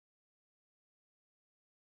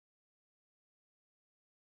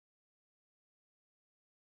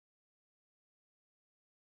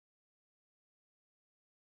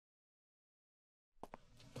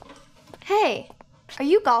Hi. Are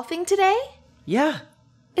you golfing today? Yeah.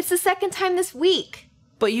 It's the second time this week.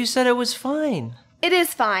 But you said it was fine. It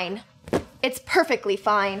is fine. It's perfectly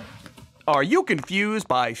fine. Are you confused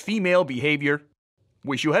by female behavior?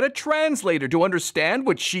 Wish you had a translator to understand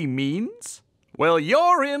what she means? Well,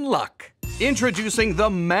 you're in luck. Introducing the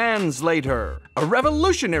Manslater, a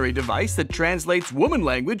revolutionary device that translates woman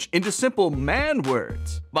language into simple man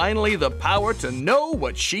words. Finally, the power to know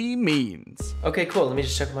what she means. Okay, cool. Let me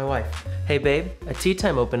just check with my wife. Hey, babe, a tea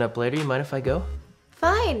time open up later. You mind if I go?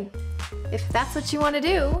 Fine. If that's what you want to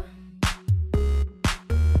do.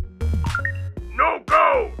 No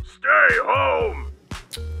go! Stay home!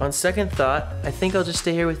 On second thought, I think I'll just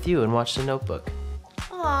stay here with you and watch The Notebook.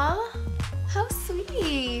 Aw, how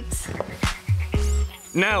sweet.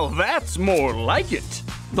 Now that's more like it.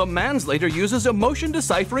 The Manslater uses emotion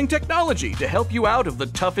deciphering technology to help you out of the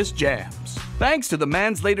toughest jams. Thanks to the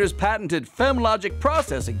Manslater's patented FemLogic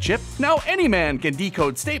processing chip, now any man can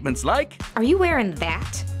decode statements like, Are you wearing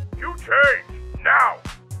that? You change! Now!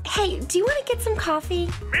 Hey, do you want to get some coffee?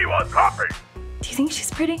 Me want coffee! Do you think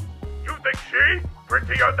she's pretty? You think she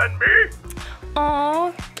prettier than me?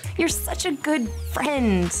 Aw, you're such a good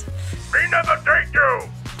friend. Me never date you!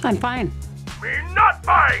 I'm fine. Me not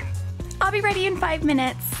fine! I'll be ready in 5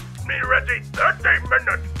 minutes. Me ready 30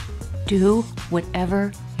 minutes! Do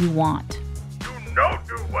whatever you want. You know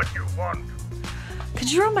do what you want.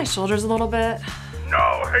 Could you rub my shoulders a little bit?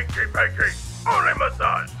 No hanky-panky, only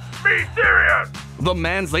massage. Be serious! the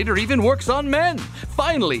Manslater even works on men.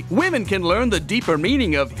 Finally, women can learn the deeper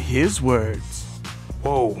meaning of his words.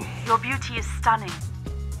 Whoa. Your beauty is stunning.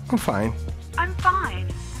 I'm fine. I'm fine,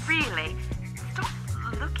 really. Stop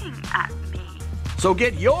looking at me. So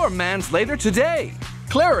get your Manslater today.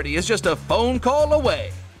 Clarity is just a phone call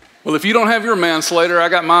away. Well, if you don't have your Manslater, I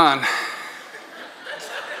got mine.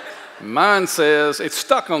 Mine says, it's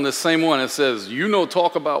stuck on this same one. It says, you know,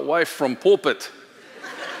 talk about wife from pulpit.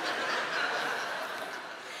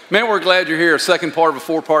 Man, we're glad you're here. Second part of a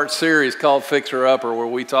 4-part series called Fixer Upper, where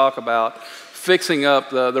we talk about fixing up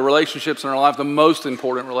the relationships in our life, the most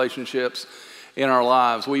important relationships in our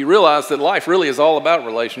lives. We realize that life really is all about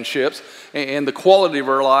relationships, and the quality of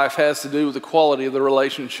our life has to do with the quality of the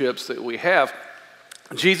relationships that we have.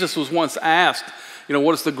 Jesus was once asked,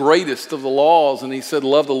 what is the greatest of the laws? And he said,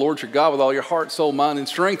 love the Lord your God with all your heart, soul, mind, and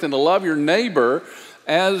strength, and to love your neighbor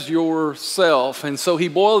as yourself. And so he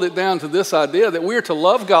boiled it down to this idea that we are to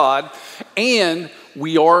love God and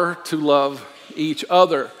we are to love each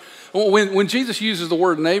other. When Jesus uses the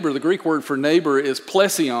word neighbor, the Greek word for neighbor is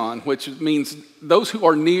plesion, which means those who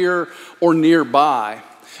are near or nearby.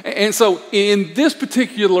 And so in this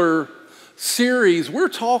particular series, we're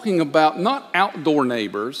talking about not outdoor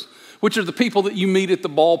neighbors, which are the people that you meet at the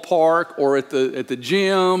ballpark or at the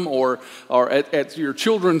gym or at your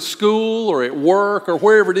children's school or at work or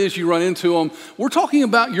wherever it is you run into them. We're talking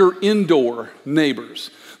about your indoor neighbors,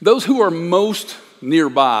 those who are most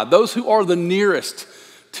nearby, those who are the nearest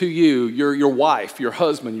to you, your wife, your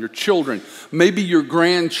husband, your children, maybe your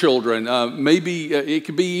grandchildren, maybe it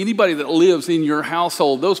could be anybody that lives in your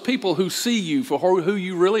household, those people who see you for who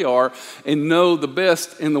you really are and know the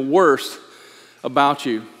best and the worst about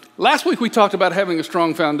you. Last week we talked about having a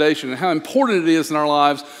strong foundation and how important it is in our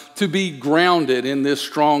lives to be grounded in this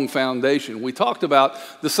strong foundation. We talked about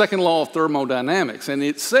the second law of thermodynamics, and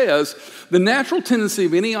it says the natural tendency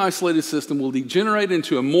of any isolated system will degenerate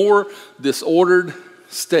into a more disordered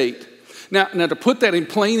state. Now to put that in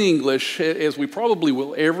plain English, as we probably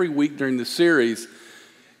will every week during the series,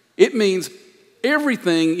 it means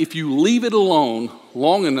everything, if you leave it alone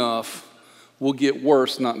long enough, will get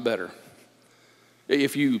worse, not better.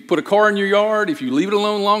 If you put a car in your yard, if you leave it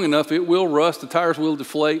alone long enough, it will rust, the tires will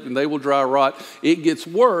deflate, and they will dry rot. It gets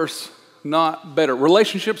worse, not better.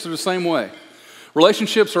 Relationships are the same way.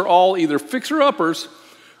 Relationships are all either fixer-uppers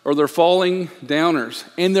or they're falling downers.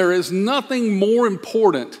 And there is nothing more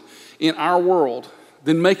important in our world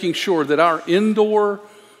than making sure that our indoor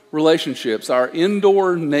relationships, our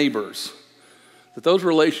indoor neighbors, that those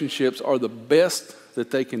relationships are the best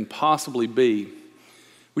that they can possibly be.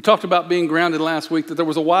 We talked about being grounded last week, that there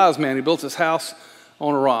was a wise man who built his house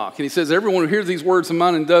on a rock. And he says, everyone who hears these words of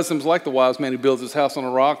mine and does them is like the wise man who builds his house on a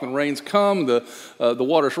rock. When rains come, the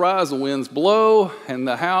waters rise, the winds blow, and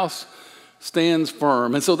the house stands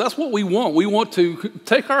firm. And so that's what we want. We want to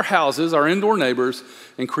take our houses, our indoor neighbors,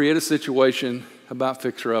 and create a situation about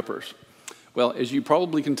fixer-uppers. Well, as you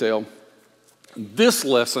probably can tell, this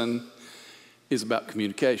lesson is about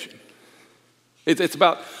communication. It's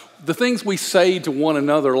about the things we say to one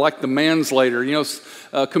another, like the Manslater.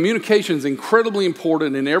 Communication is incredibly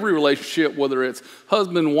important in every relationship, whether it's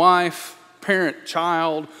husband, wife, parent,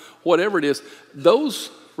 child, whatever it is, those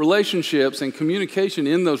relationships and communication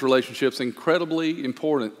in those relationships are incredibly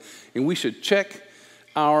important, and we should check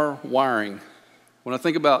our wiring. When I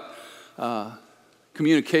think about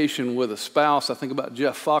communication with a spouse, I think about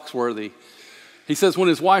Jeff Foxworthy. He says when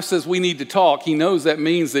his wife says we need to talk, he knows that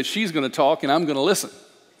means that she's going to talk and I'm going to listen.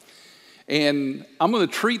 And I'm going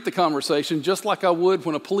to treat the conversation just like I would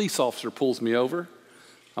when a police officer pulls me over.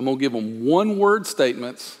 I'm going to give them one-word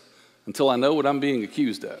statements until I know what I'm being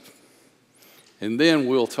accused of. And then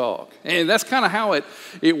we'll talk. And that's kind of how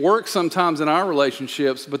it works sometimes in our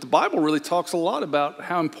relationships, but the Bible really talks a lot about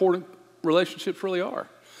how important relationships really are.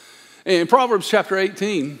 In Proverbs chapter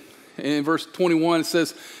 18, in verse 21, it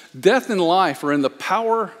says, "Death and life are in the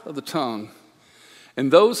power of the tongue,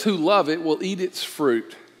 and those who love it will eat its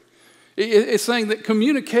fruit." It's saying that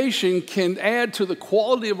communication can add to the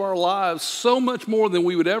quality of our lives so much more than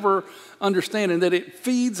we would ever understand, and that it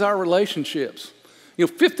feeds our relationships.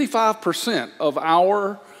 55% of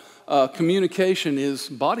our communication is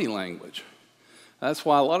body language. That's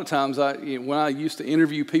why a lot of times when I used to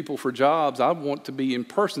interview people for jobs, I want to be in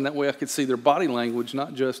person. That way I could see their body language,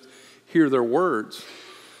 not just hear their words.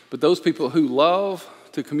 But those people who love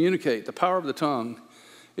to communicate, the power of the tongue,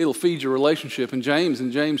 it'll feed your relationship. In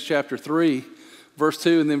James chapter 3, verse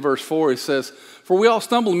 2 and then verse 4, it says, "For we all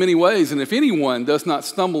stumble in many ways, and if anyone does not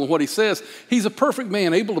stumble in what he says, he's a perfect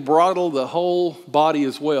man, able to bridle the whole body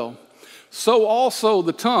as well. So also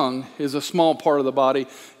the tongue is a small part of the body,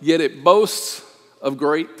 yet it boasts of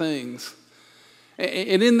great things."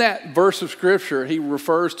 And in that verse of Scripture, he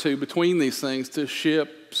refers to, between these things, to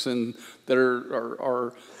ships and that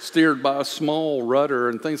are steered by a small rudder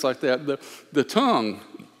and things like that. The tongue,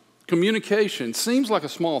 communication, seems like a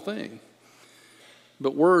small thing,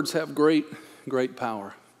 but words have great, great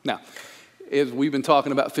power. Now, as we've been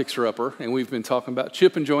talking about Fixer Upper, and we've been talking about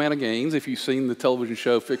Chip and Joanna Gaines, if you've seen the television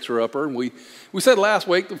show Fixer Upper, and we said last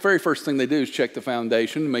week the very first thing they do is check the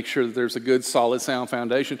foundation, make sure that there's a good, solid, sound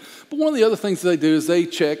foundation. But one of the other things they do is they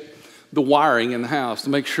check the wiring in the house to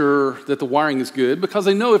make sure that the wiring is good, because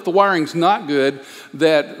they know if the wiring's not good,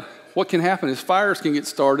 that what can happen is fires can get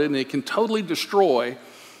started and it can totally destroy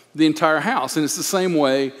the entire house. And it's the same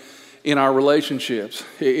way in our relationships.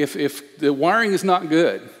 If the wiring is not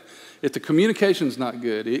good, if the communication is not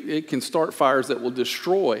good, it can start fires that will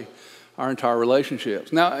destroy our entire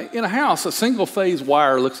relationships. Now, in a house, a single-phase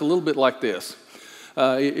wire looks a little bit like this.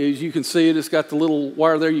 As you can see, it's got the little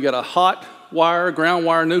wire there. You got a hot wire, ground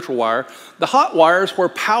wire, neutral wire. The hot wire is where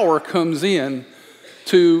power comes in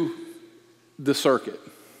to the circuit.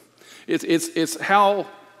 It's how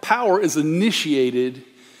power is initiated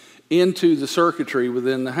into the circuitry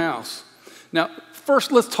within the house. Now,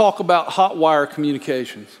 first, let's talk about hot wire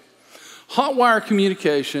communications. Hot wire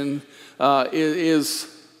communication is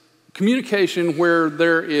communication where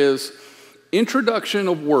there is introduction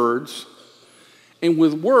of words, and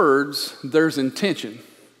with words, there's intention.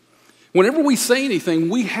 Whenever we say anything,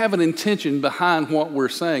 we have an intention behind what we're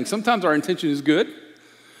saying. Sometimes our intention is good.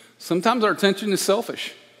 Sometimes our intention is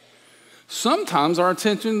selfish. Sometimes our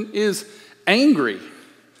intention is angry.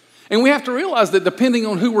 And we have to realize that depending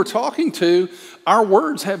on who we're talking to, our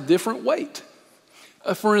words have different weight.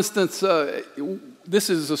 For instance, this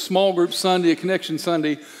is a small group Sunday, a connection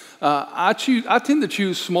Sunday. I tend to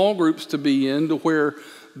choose small groups to be in to where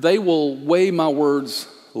they will weigh my words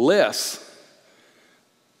less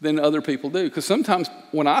than other people do. Because sometimes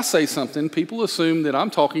when I say something, people assume that I'm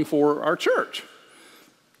talking for our church.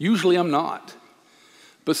 Usually I'm not.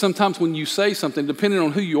 But sometimes when you say something, depending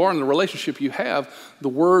on who you are and the relationship you have, the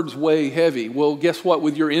words weigh heavy. Well, guess what?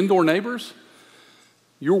 With your indoor neighbors,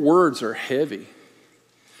 your words are heavy.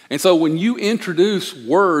 And so when you introduce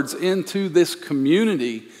words into this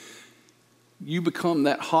community, you become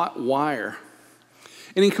that hot wire.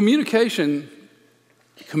 And in communication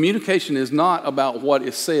is not about what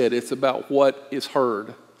is said, it's about what is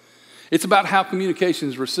heard. It's about how communication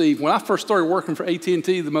is received. When I first started working for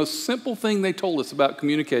AT&T, the most simple thing they told us about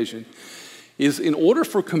communication is in order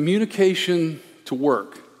for communication to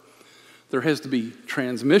work, there has to be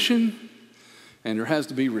transmission and there has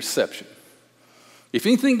to be reception. If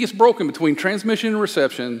anything gets broken between transmission and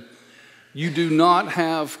reception, you do not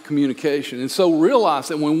have communication. And so realize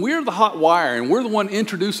that when we're the hot wire and we're the one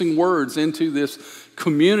introducing words into this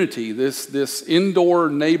community, this indoor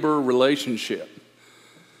neighbor relationship,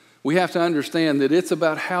 we have to understand that it's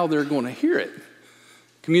about how they're going to hear it.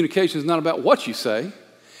 Communication is not about what you say.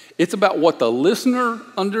 It's about what the listener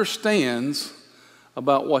understands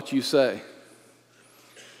about what you say.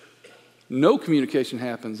 No communication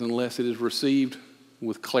happens unless it is received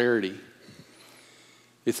with clarity.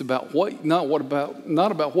 It's about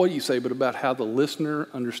not about what you say, but about how the listener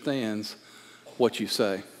understands what you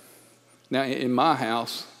say. Now, in my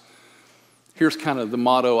house, here's kind of the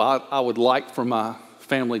motto I would like for my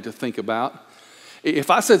family to think about.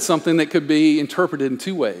 If I said something that could be interpreted in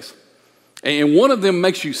two ways, and one of them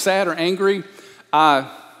makes you sad or angry, I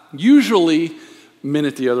usually meant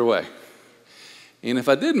it the other way. And if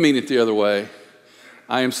I did mean it the other way,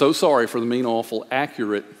 I am so sorry for the mean, awful,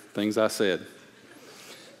 accurate things I said.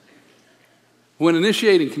 When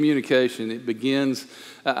initiating communication, it begins,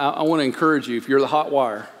 I want to encourage you, if you're the hot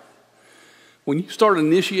wire, when you start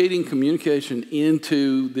initiating communication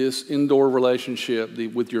into this indoor relationship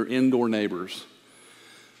with your indoor neighbors,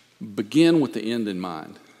 begin with the end in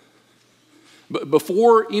mind. But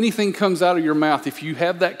before anything comes out of your mouth, if you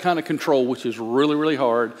have that kind of control, which is really, really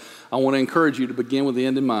hard, I want to encourage you to begin with the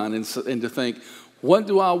end in mind and to think, what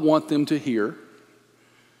do I want them to hear?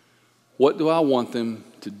 What do I want them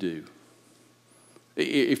to do?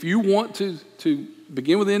 If you want to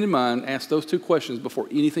begin with the end in mind, ask those two questions before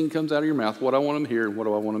anything comes out of your mouth. What do I want them to hear and what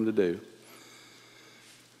do I want them to do?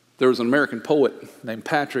 There was an American poet named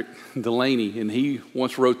Patrick Delaney, and he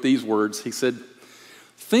once wrote these words. He said,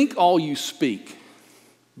 "Think all you speak,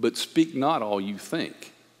 but speak not all you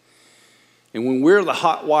think." And when we're the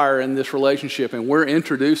hot wire in this relationship and we're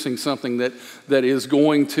introducing something that is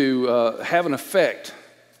going to have an effect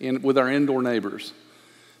with our indoor neighbors,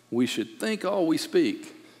 we should think all we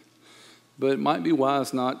speak, but it might be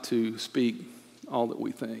wise not to speak all that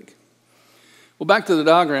we think. Well, back to the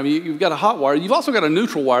diagram, you've got a hot wire. You've also got a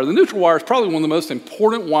neutral wire. The neutral wire is probably one of the most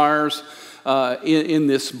important wires in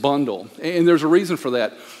this bundle, and there's a reason for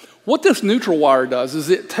that. What this neutral wire does is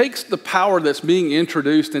it takes the power that's being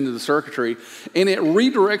introduced into the circuitry and it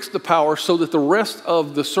redirects the power so that the rest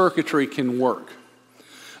of the circuitry can work.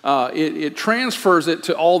 It transfers it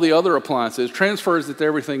to all the other appliances, transfers it to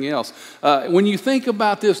everything else. When you think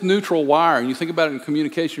about this neutral wire and you think about it in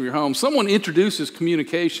communication in your home, someone introduces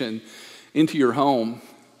communication into your home.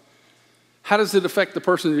 How does it affect the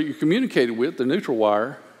person that you're communicating with, the neutral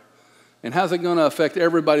wire? And how's it going to affect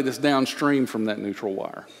everybody that's downstream from that neutral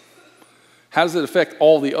wire? How does it affect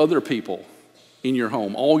all the other people in your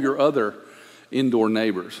home, all your other indoor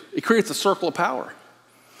neighbors? It creates a circle of power.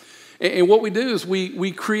 And what we do is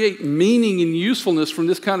we create meaning and usefulness from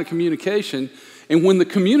this kind of communication. And when the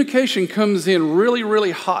communication comes in really,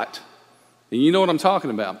 really hot, and you know what I'm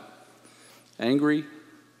talking about, angry,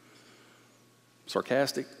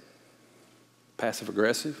 sarcastic,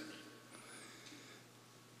 passive-aggressive,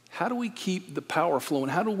 how do we keep the power flowing?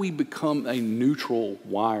 How do we become a neutral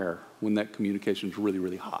wire when that communication is really,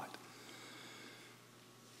 really hot?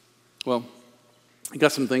 Well, I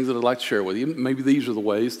got some things that I'd like to share with you. Maybe these are the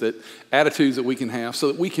ways that attitudes that we can have so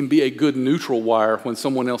that we can be a good neutral wire when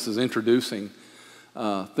someone else is introducing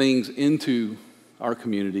things into our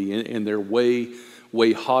community and they're way,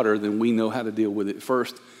 way hotter than we know how to deal with it.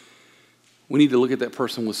 First, we need to look at that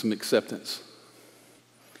person with some acceptance.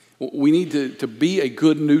 We need to be a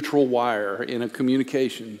good neutral wire in a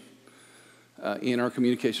communication. In our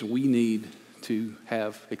communication, we need to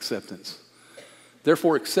have acceptance.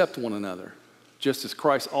 Therefore, accept one another, just as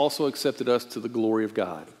Christ also accepted us to the glory of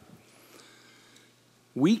God.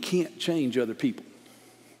 We can't change other people.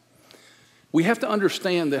 We have to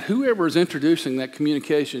understand that whoever is introducing that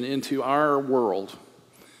communication into our world,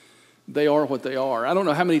 they are what they are. I don't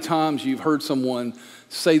know how many times you've heard someone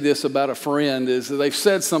say this about a friend, is that they've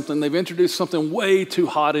said something, they've introduced something way too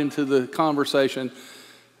hot into the conversation,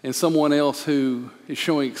 and someone else who is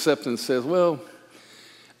showing acceptance says, well,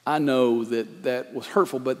 I know that was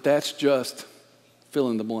hurtful, but that's just fill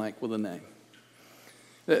in the blank with a name.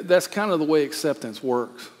 That's kind of the way acceptance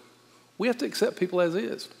works. We have to accept people as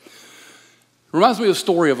is. It reminds me of a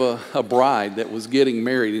story of a bride that was getting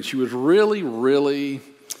married, and she was really, really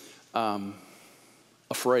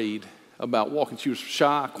afraid about walking. She was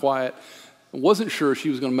shy, quiet, and wasn't sure she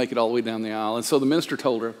was going to make it all the way down the aisle. And so the minister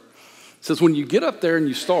told her, says, when you get up there and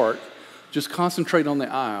you start, just concentrate on the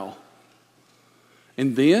aisle.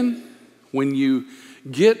 And then when you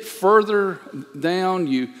get further down,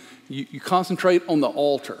 you concentrate on the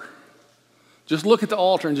altar. Just look at the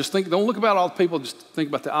altar and just think, don't look about all the people, just think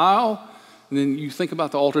about the aisle, and then you think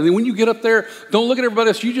about the altar. And then when you get up there, don't look at everybody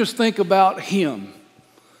else, you just think about him.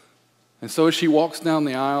 And so as she walks down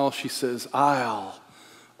the aisle, she says, aisle,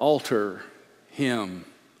 altar, him.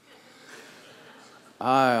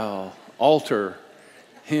 Aisle, altar,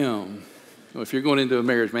 him. Well, if you're going into a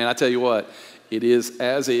marriage, man, I tell you what, it is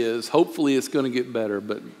as is. Hopefully it's going to get better,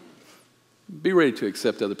 but be ready to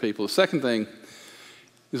accept other people. The second thing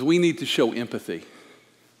is we need to show empathy.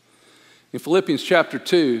 In Philippians chapter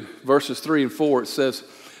 2, verses 3 and 4, it says,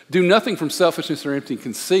 "Do nothing from selfishness or empty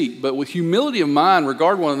conceit, but with humility of mind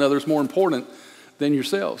regard one another as more important than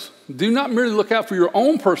yourselves. Do not merely look out for your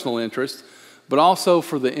own personal interests, but also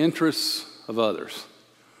for the interests of others."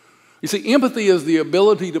 You see, empathy is the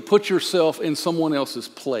ability to put yourself in someone else's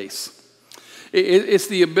place. It's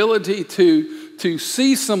the ability to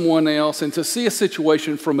see someone else and to see a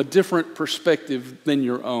situation from a different perspective than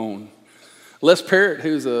your own. Les Parrott,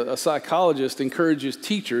 who's a psychologist, encourages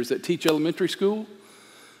teachers that teach elementary school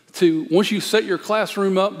to, once you set your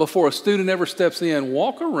classroom up before a student ever steps in,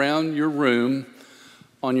 walk around your room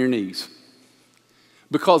on your knees.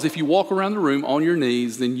 Because if you walk around the room on your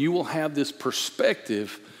knees, then you will have this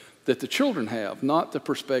perspective that the children have, not the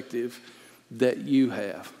perspective that you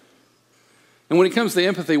have. And when it comes to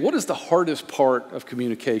empathy, what is the hardest part of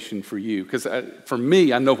communication for you? Because for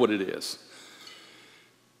me, I know what it is.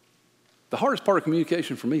 The hardest part of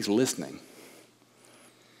communication for me is listening.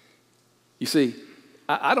 You see,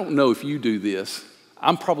 I don't know if you do this.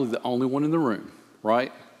 I'm probably the only one in the room,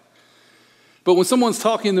 right? But when someone's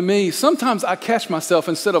talking to me, sometimes I catch myself,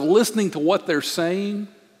 instead of listening to what they're saying,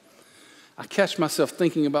 I catch myself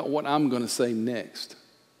thinking about what I'm going to say next.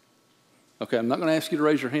 Okay, I'm not going to ask you to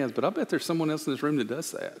raise your hands, but I bet there's someone else in this room that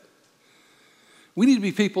does that. We need to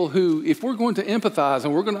be people who, if we're going to empathize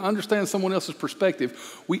and we're going to understand someone else's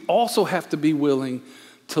perspective, we also have to be willing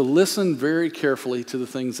to listen very carefully to the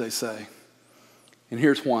things they say. And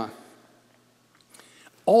here's why.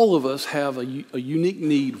 All of us have a unique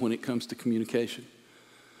need when it comes to communication.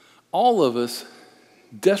 All of us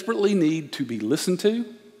desperately need to be listened to.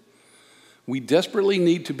 We desperately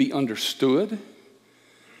need to be understood.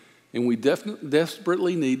 And we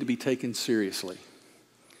desperately need to be taken seriously.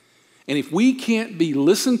 And if we can't be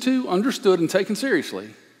listened to, understood, and taken seriously,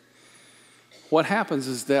 what happens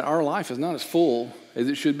is that our life is not as full as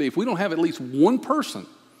it should be. If we don't have at least one person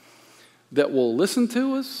that will listen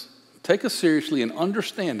to us, take us seriously, and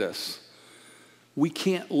understand us, we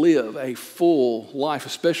can't live a full life,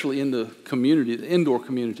 especially in the community, the indoor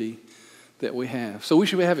community that we have. So we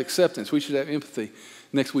should have acceptance. We should have empathy.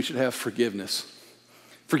 Next, we should have forgiveness.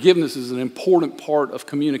 Forgiveness is an important part of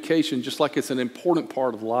communication, just like it's an important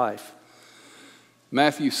part of life.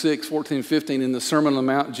 Matthew 6, 14 and 15, in the Sermon on the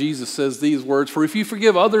Mount, Jesus says these words, "For if you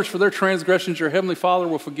forgive others for their transgressions, your heavenly Father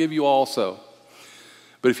will forgive you also.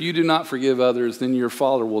 But if you do not forgive others, then your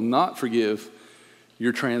Father will not forgive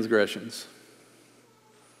your transgressions."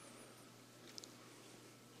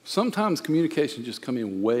 Sometimes communication just comes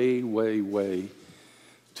in way, way, way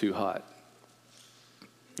too hot.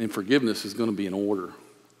 And forgiveness is going to be in order.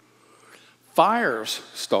 Fires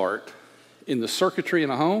start in the circuitry in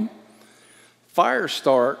a home. Fires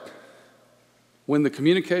start when the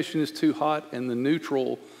communication is too hot and the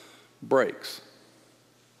neutral breaks.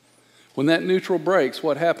 When that neutral breaks,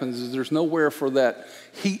 what happens is there's nowhere for that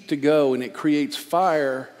heat to go, and it creates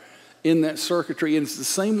fire in that circuitry. And it's the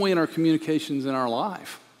same way in our communications in our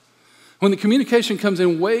life. When the communication comes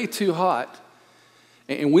in way too hot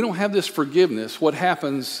and we don't have this forgiveness, what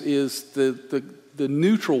happens is the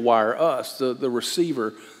neutral wire, us, the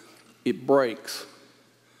receiver, it breaks.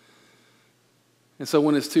 And so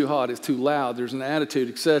when it's too hot, it's too loud, there's an attitude,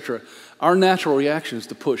 etc., our natural reaction is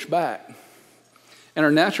to push back. And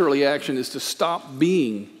our natural reaction is to stop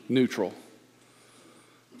being neutral.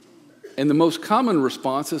 And the most common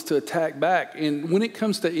response is to attack back. And when it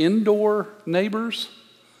comes to indoor neighbors,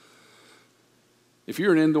 if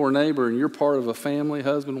you're an indoor neighbor and you're part of a family,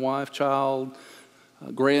 husband, wife, child,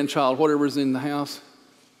 grandchild, whatever is in the house,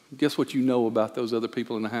 guess what you know about those other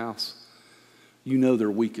people in the house? You know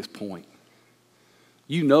their weakest point.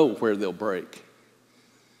 You know where they'll break.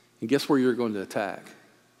 And guess where you're going to attack?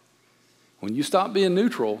 When you stop being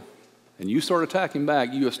neutral and you start attacking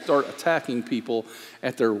back, you start attacking people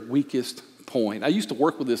at their weakest point. I used to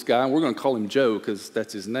work with this guy, and we're going to call him Joe because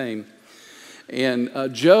that's his name. And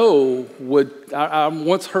Joe I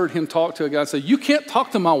once heard him talk to a guy and say, "You can't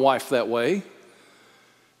talk to my wife that way."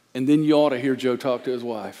 And then you ought to hear Joe talk to his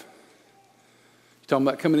wife. You're talking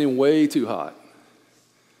about coming in way too hot.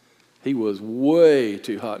 He was way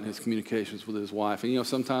too hot in his communications with his wife. And,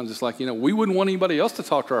 sometimes it's like, we wouldn't want anybody else to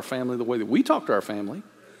talk to our family the way that we talk to our family.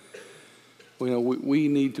 We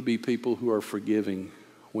need to be people who are forgiving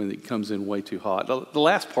when it comes in way too hot. The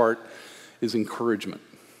last part is encouragement.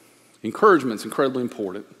 Encouragement is incredibly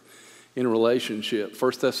important in a relationship.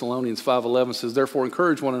 1 Thessalonians 5:11 says, "Therefore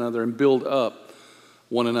encourage one another and build up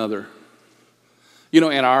one another." In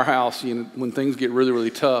our house, when things get really, really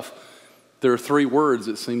tough, there are 3 words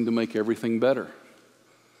that seem to make everything better.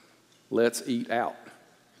 Let's eat out.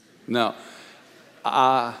 Now,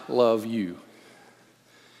 I love you.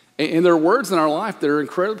 And there are words in our life that are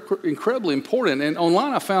incredibly important. And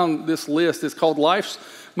online I found this list. It's called Life's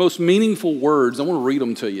Most Meaningful Words. I want to read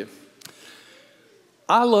them to you.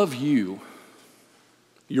 I love you.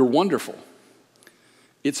 You're wonderful.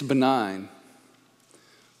 It's benign.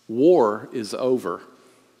 War is over.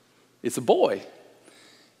 It's a boy.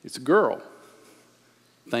 It's a girl.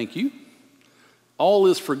 Thank you. All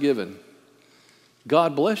is forgiven.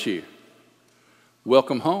 God bless you.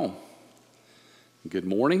 Welcome home. Good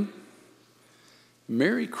morning.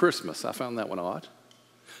 Merry Christmas. I found that one odd.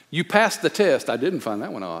 You passed the test. I didn't find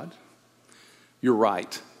that one odd. You're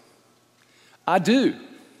right. I do.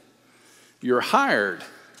 You're hired.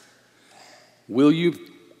 Will you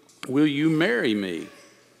marry me?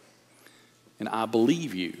 And I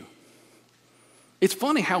believe you. It's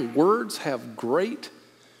funny how words have great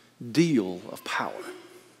deal of power.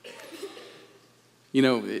 You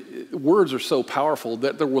know, words are so powerful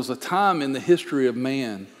that there was a time in the history of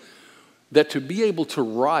man that to be able to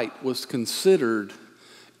write was considered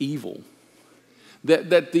evil.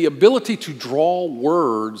 That the ability to draw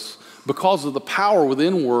words because of the power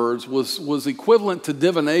within words was equivalent to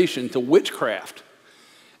divination, to witchcraft.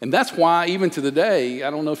 And that's why, even to the day, I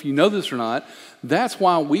don't know if you know this or not, that's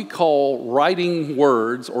why we call writing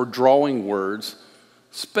words or drawing words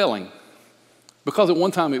spelling. Because at one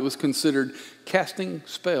time it was considered casting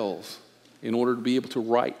spells in order to be able to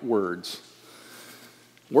write words.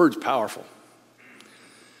 Words powerful.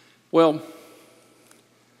 Well,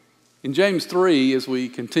 in James 3, as we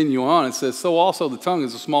continue on, it says, so also the tongue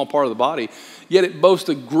is a small part of the body, yet it boasts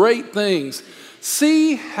of great things.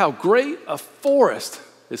 See how great a forest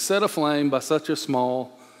is set aflame by such a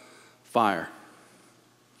small fire.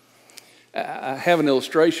 I have an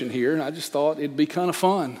illustration here, and I just thought it'd be kind of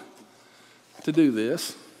fun to do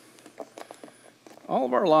this. All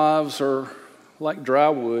of our lives are like dry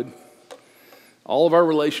wood, all of our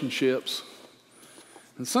relationships.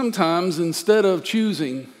 And sometimes instead of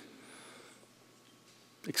choosing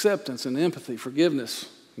acceptance and empathy, forgiveness,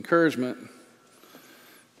 encouragement,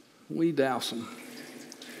 we douse them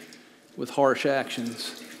with harsh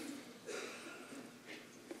actions.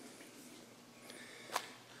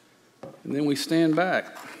 And then we stand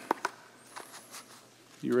back.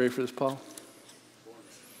 You ready for this, Paul?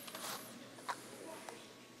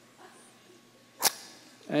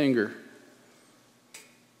 Anger.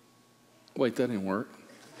 Wait, that didn't work.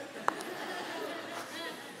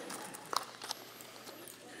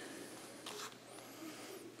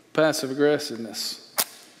 Passive aggressiveness.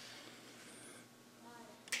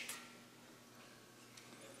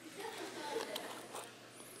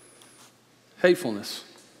 Hatefulness.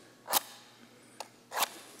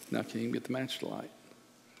 Now I can't even get the match to light.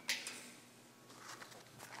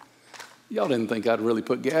 Y'all didn't think I'd really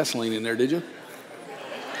put gasoline in there, did you?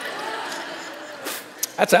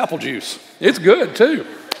 That's apple juice. It's good too.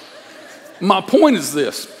 My point is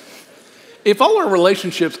this. If all our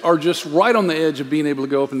relationships are just right on the edge of being able to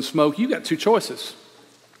go up and smoke, you got two choices.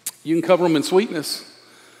 You can cover them in sweetness,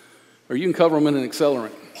 or you can cover them in an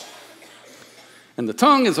accelerant. And the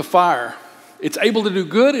tongue is a fire. It's able to do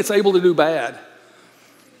good, it's able to do bad.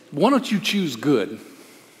 Why don't you choose good?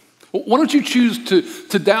 Why don't you choose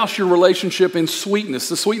to douse your relationship in sweetness,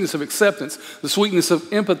 the sweetness of acceptance, the sweetness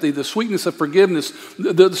of empathy, the sweetness of forgiveness,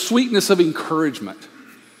 the sweetness of encouragement,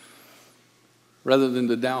 rather than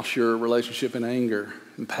to douse your relationship in anger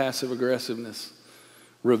and passive aggressiveness,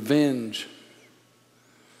 revenge.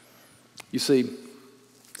 You see,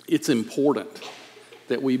 it's important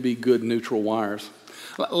that we be good neutral wires.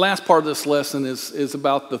 Last part of this lesson is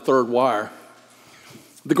about the third wire,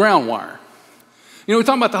 the ground wire. You know, we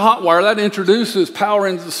talk about the hot wire. That introduces power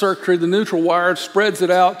into the circuitry. The neutral wire spreads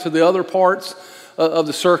it out to the other parts of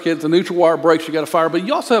the circuit. The neutral wire breaks, you got a fire. But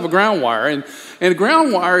you also have a ground wire. And a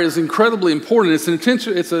ground wire is incredibly important.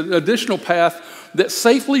 It's an additional path that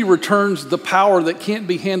safely returns the power that can't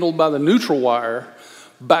be handled by the neutral wire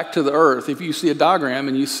back to the earth. If you see a diagram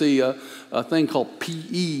and you see a thing called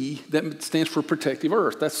PE, that stands for protective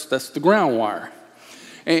earth. That's the ground wire.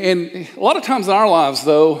 And a lot of times in our lives,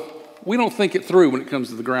 though, we don't think it through when it comes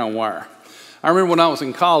to the ground wire. I remember when I was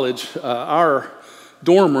in college, our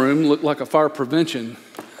dorm room looked like a fire prevention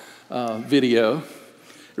video.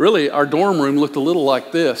 Really, our dorm room looked a little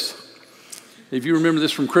like this. If you remember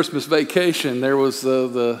this from Christmas Vacation, there was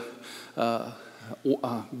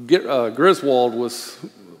Griswold was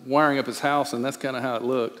wiring up his house, and that's kind of how it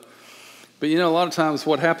looked. But you know, a lot of times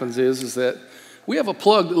what happens is that we have a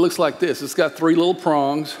plug that looks like this. It's got three little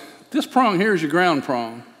prongs. This prong here is your ground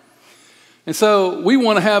prong. And so we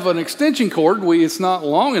want to have an extension cord. It's not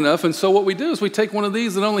long enough, and so what we do is we take one of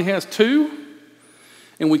these that only has two,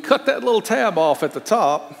 and we cut that little tab off at the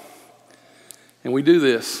top, And we do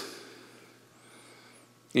this,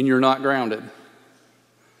 and you're not grounded.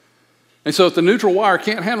 And so if the neutral wire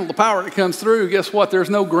can't handle the power that comes through, guess what? There's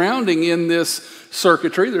no grounding in this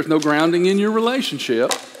circuitry. There's no grounding in your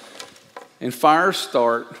relationship. And fires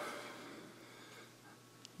start.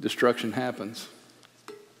 Destruction happens.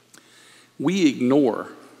 We ignore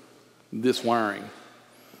this wiring.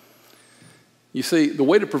 You see, the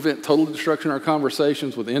way to prevent total destruction in our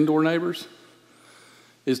conversations with indoor neighbors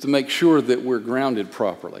is to make sure that we're grounded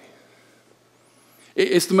properly.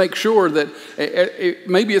 It's to make sure that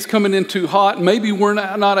maybe it's coming in too hot, maybe we're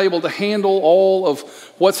not able to handle all of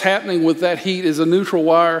what's happening with that heat as a neutral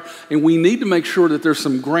wire, and we need to make sure that there's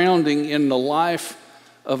some grounding in the life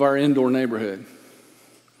of our indoor neighborhood.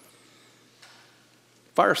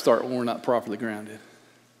 Fires start when we're not properly grounded.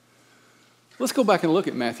 Let's go back and look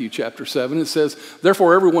at Matthew chapter 7. It says,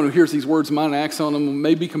 "Therefore everyone who hears these words of mine and acts on them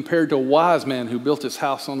may be compared to a wise man who built his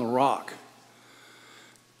house on the rock.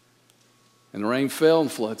 And the rain fell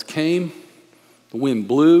and floods came. The wind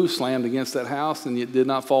blew, slammed against that house, and it did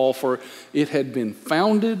not fall, for it had been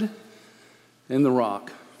founded in the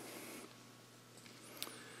rock."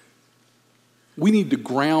 We need to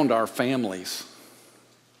ground our families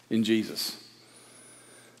in Jesus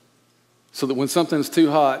so that when something's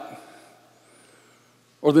too hot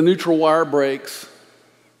or the neutral wire breaks,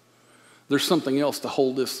 there's something else to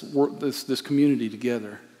hold this community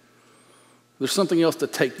together. There's something else to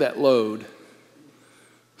take that load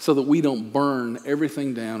so that we don't burn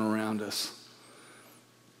everything down around us.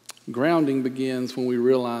 Grounding begins when we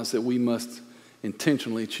realize that we must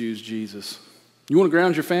intentionally choose Jesus. You want to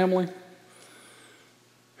ground your family?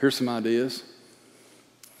 Here's some ideas.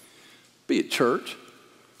 Be at church.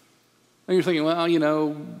 And you're thinking, well, you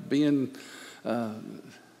know, being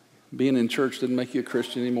in church doesn't make you a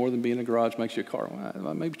Christian any more than being in a garage makes you a car. Well,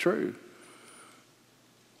 that may be true.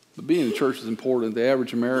 But being in church is important. The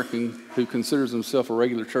average American who considers himself a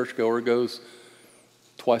regular churchgoer goes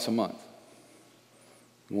twice a month.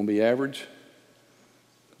 You want to be average?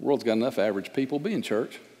 The world's got enough average people. Be in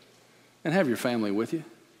church and have your family with you.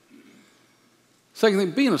 Second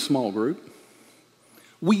thing, be in a small group.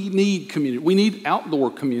 We need community. We need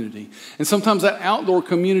outdoor community. And sometimes that outdoor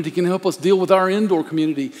community can help us deal with our indoor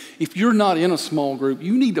community. If you're not in a small group,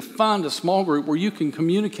 you need to find a small group where you can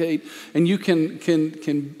communicate and you can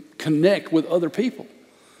connect with other people.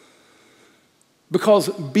 Because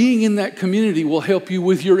being in that community will help you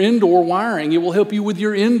with your indoor wiring. It will help you with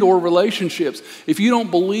your indoor relationships. If you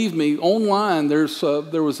don't believe me, online there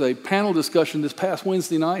was a panel discussion this past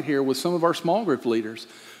Wednesday night here with some of our small group leaders.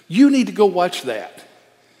 You need to go watch that.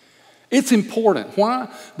 It's important.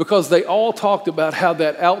 Why? Because they all talked about how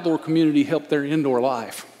that outdoor community helped their indoor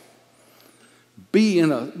life. Be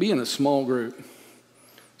in a small group.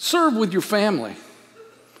 Serve with your family.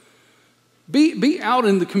 Be out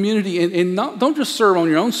in the community and don't just serve on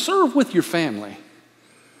your own. Serve with your family.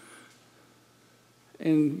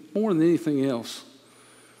 And more than anything else,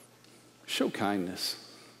 show kindness.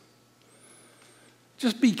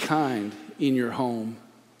 Just be kind in your home.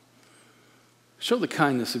 Show the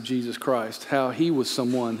kindness of Jesus Christ, how he was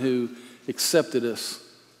someone who accepted us,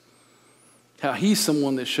 how he's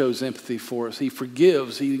someone that shows empathy for us. He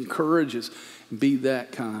forgives, he encourages. Be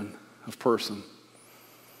that kind of person.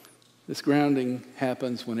 This grounding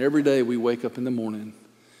happens when every day we wake up in the morning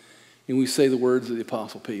and we say the words of the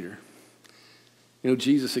Apostle Peter. You know,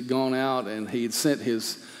 Jesus had gone out and he had sent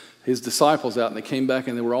his disciples out, and they came back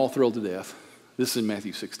and they were all thrilled to death. This is in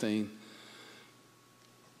Matthew 16.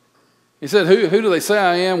 He said, who do they say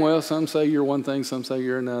I am? Well, some say you're one thing, some say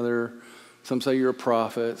you're another. Some say you're a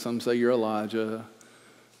prophet, some say you're Elijah.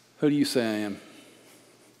 Who do you say I am?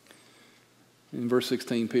 In verse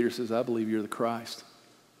 16, Peter says, I believe you're the Christ,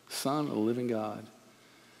 Son of the living God.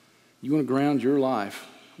 You want to ground your life,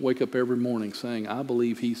 wake up every morning saying, I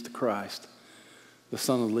believe he's the Christ, the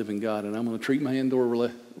Son of the living God, and I'm going to treat my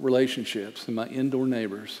indoor relationships and my indoor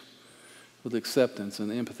neighbors with acceptance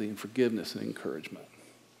and empathy and forgiveness and encouragement.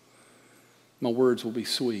 My words will be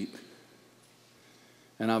sweet,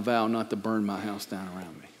 and I vow not to burn my house down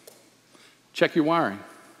around me. Check your wiring.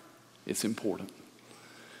 It's important.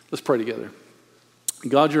 Let's pray together.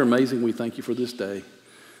 God, you're amazing. We thank you for this day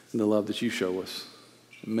and the love that you show us.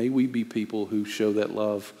 May we be people who show that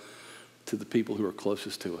love to the people who are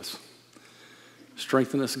closest to us.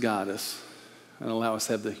 Strengthen us, guide us, and allow us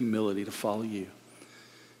to have the humility to follow you.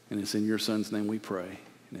 And it's in your Son's name we pray.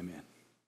 Amen.